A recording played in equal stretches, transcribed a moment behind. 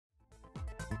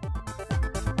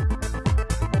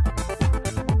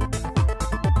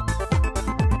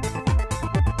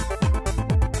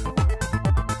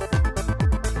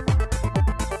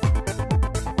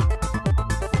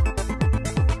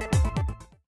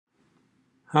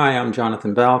Hi, I'm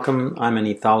Jonathan Balcombe. I'm an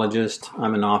ethologist.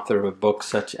 I'm an author of books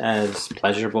such as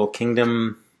Pleasurable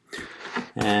Kingdom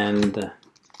and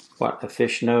What a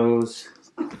Fish Knows.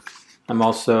 I'm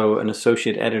also an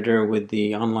associate editor with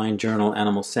the online journal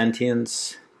Animal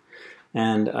Sentience,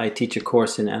 and I teach a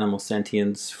course in animal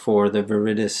sentience for the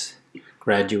Viridis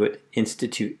Graduate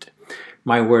Institute.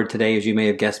 My word today, as you may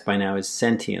have guessed by now, is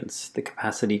sentience, the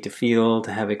capacity to feel,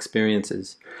 to have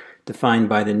experiences, defined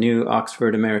by the New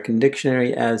Oxford American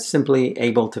Dictionary as simply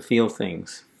able to feel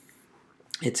things.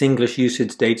 Its English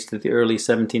usage dates to the early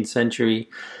 17th century,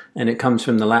 and it comes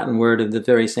from the Latin word of the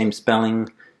very same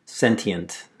spelling,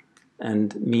 sentient,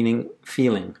 and meaning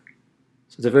feeling.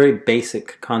 So it's a very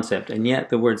basic concept, and yet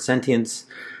the word sentience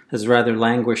has rather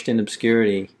languished in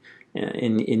obscurity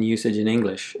in usage in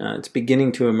English. It's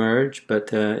beginning to emerge,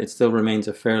 but it still remains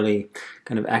a fairly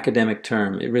kind of academic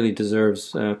term. It really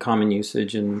deserves common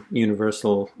usage and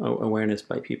universal awareness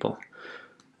by people.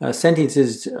 Sentience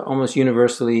is almost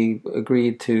universally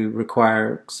agreed to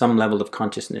require some level of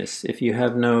consciousness. If you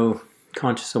have no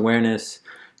conscious awareness,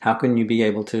 how can you be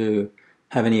able to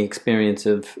have any experience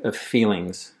of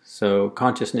feelings? So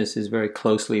consciousness is very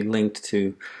closely linked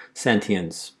to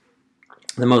sentience.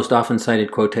 The most often cited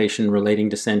quotation relating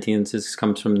to sentience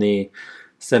comes from the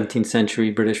 17th century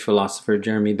British philosopher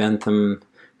Jeremy Bentham,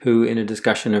 who in a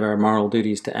discussion of our moral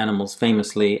duties to animals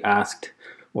famously asked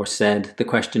or said, the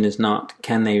question is not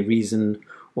can they reason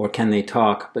or can they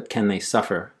talk, but can they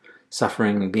suffer?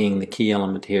 Suffering being the key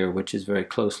element here, which is very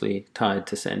closely tied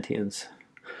to sentience.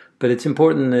 But it's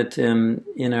important that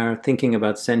in our thinking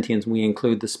about sentience we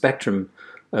include the spectrum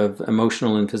of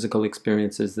emotional and physical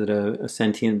experiences that a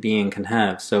sentient being can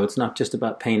have. So it's not just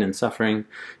about pain and suffering,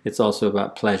 it's also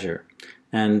about pleasure.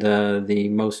 And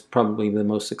probably the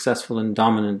most successful and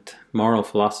dominant moral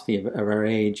philosophy of our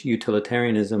age,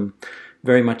 utilitarianism,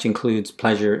 very much includes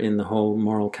pleasure in the whole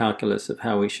moral calculus of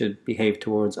how we should behave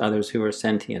towards others who are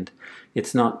sentient.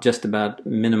 It's not just about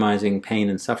minimizing pain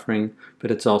and suffering,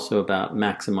 but it's also about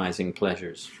maximizing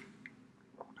pleasures.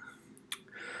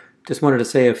 Just wanted to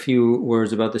say a few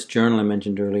words about this journal I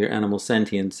mentioned earlier, Animal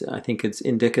Sentience. I think it's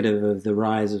indicative of the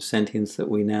rise of sentience that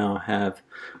we now have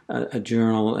a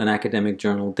journal, an academic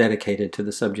journal, dedicated to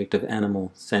the subject of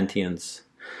animal sentience.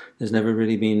 There's never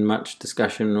really been much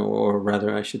discussion, or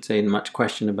rather I should say much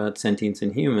question about sentience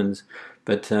in humans,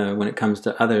 but when it comes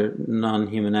to other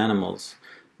non-human animals,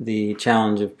 the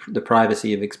challenge of the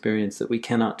privacy of experience, that we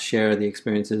cannot share the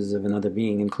experiences of another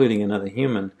being, including another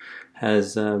human,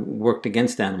 has worked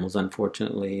against animals,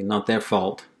 unfortunately. Not their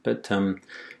fault, but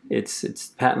it's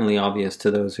patently obvious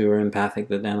to those who are empathic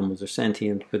that animals are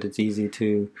sentient, but it's easy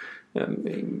to...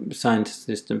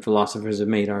 scientists and philosophers have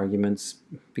made arguments,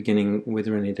 beginning with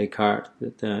René Descartes,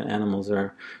 that animals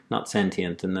are not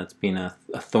sentient, and that's been a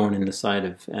thorn in the side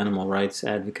of animal rights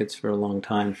advocates for a long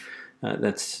time.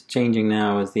 That's changing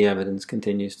now as the evidence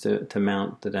continues to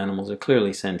mount that animals are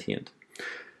clearly sentient.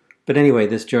 But anyway,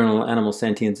 this journal, Animal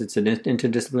Sentience, it's an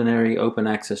interdisciplinary open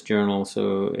access journal,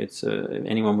 so it's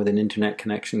anyone with an internet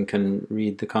connection can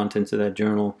read the contents of that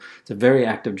journal. It's a very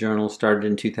active journal, started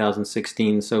in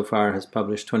 2016, so far has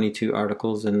published 22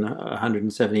 articles and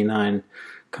 179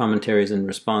 commentaries and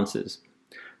responses.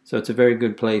 So it's a very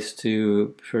good place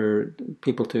for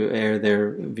people to air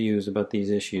their views about these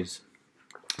issues.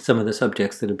 Some of the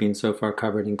subjects that have been so far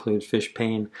covered include fish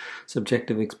pain,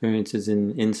 subjective experiences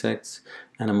in insects,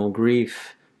 animal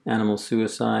grief, animal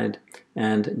suicide,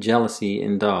 and jealousy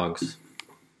in dogs.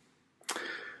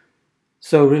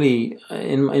 So really,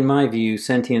 in my view,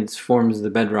 sentience forms the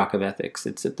bedrock of ethics.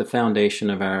 It's at the foundation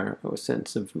of our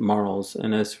sense of morals.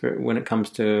 And when it comes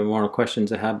to moral questions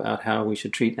about how we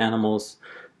should treat animals,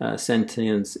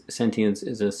 sentience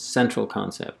is a central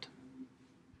concept.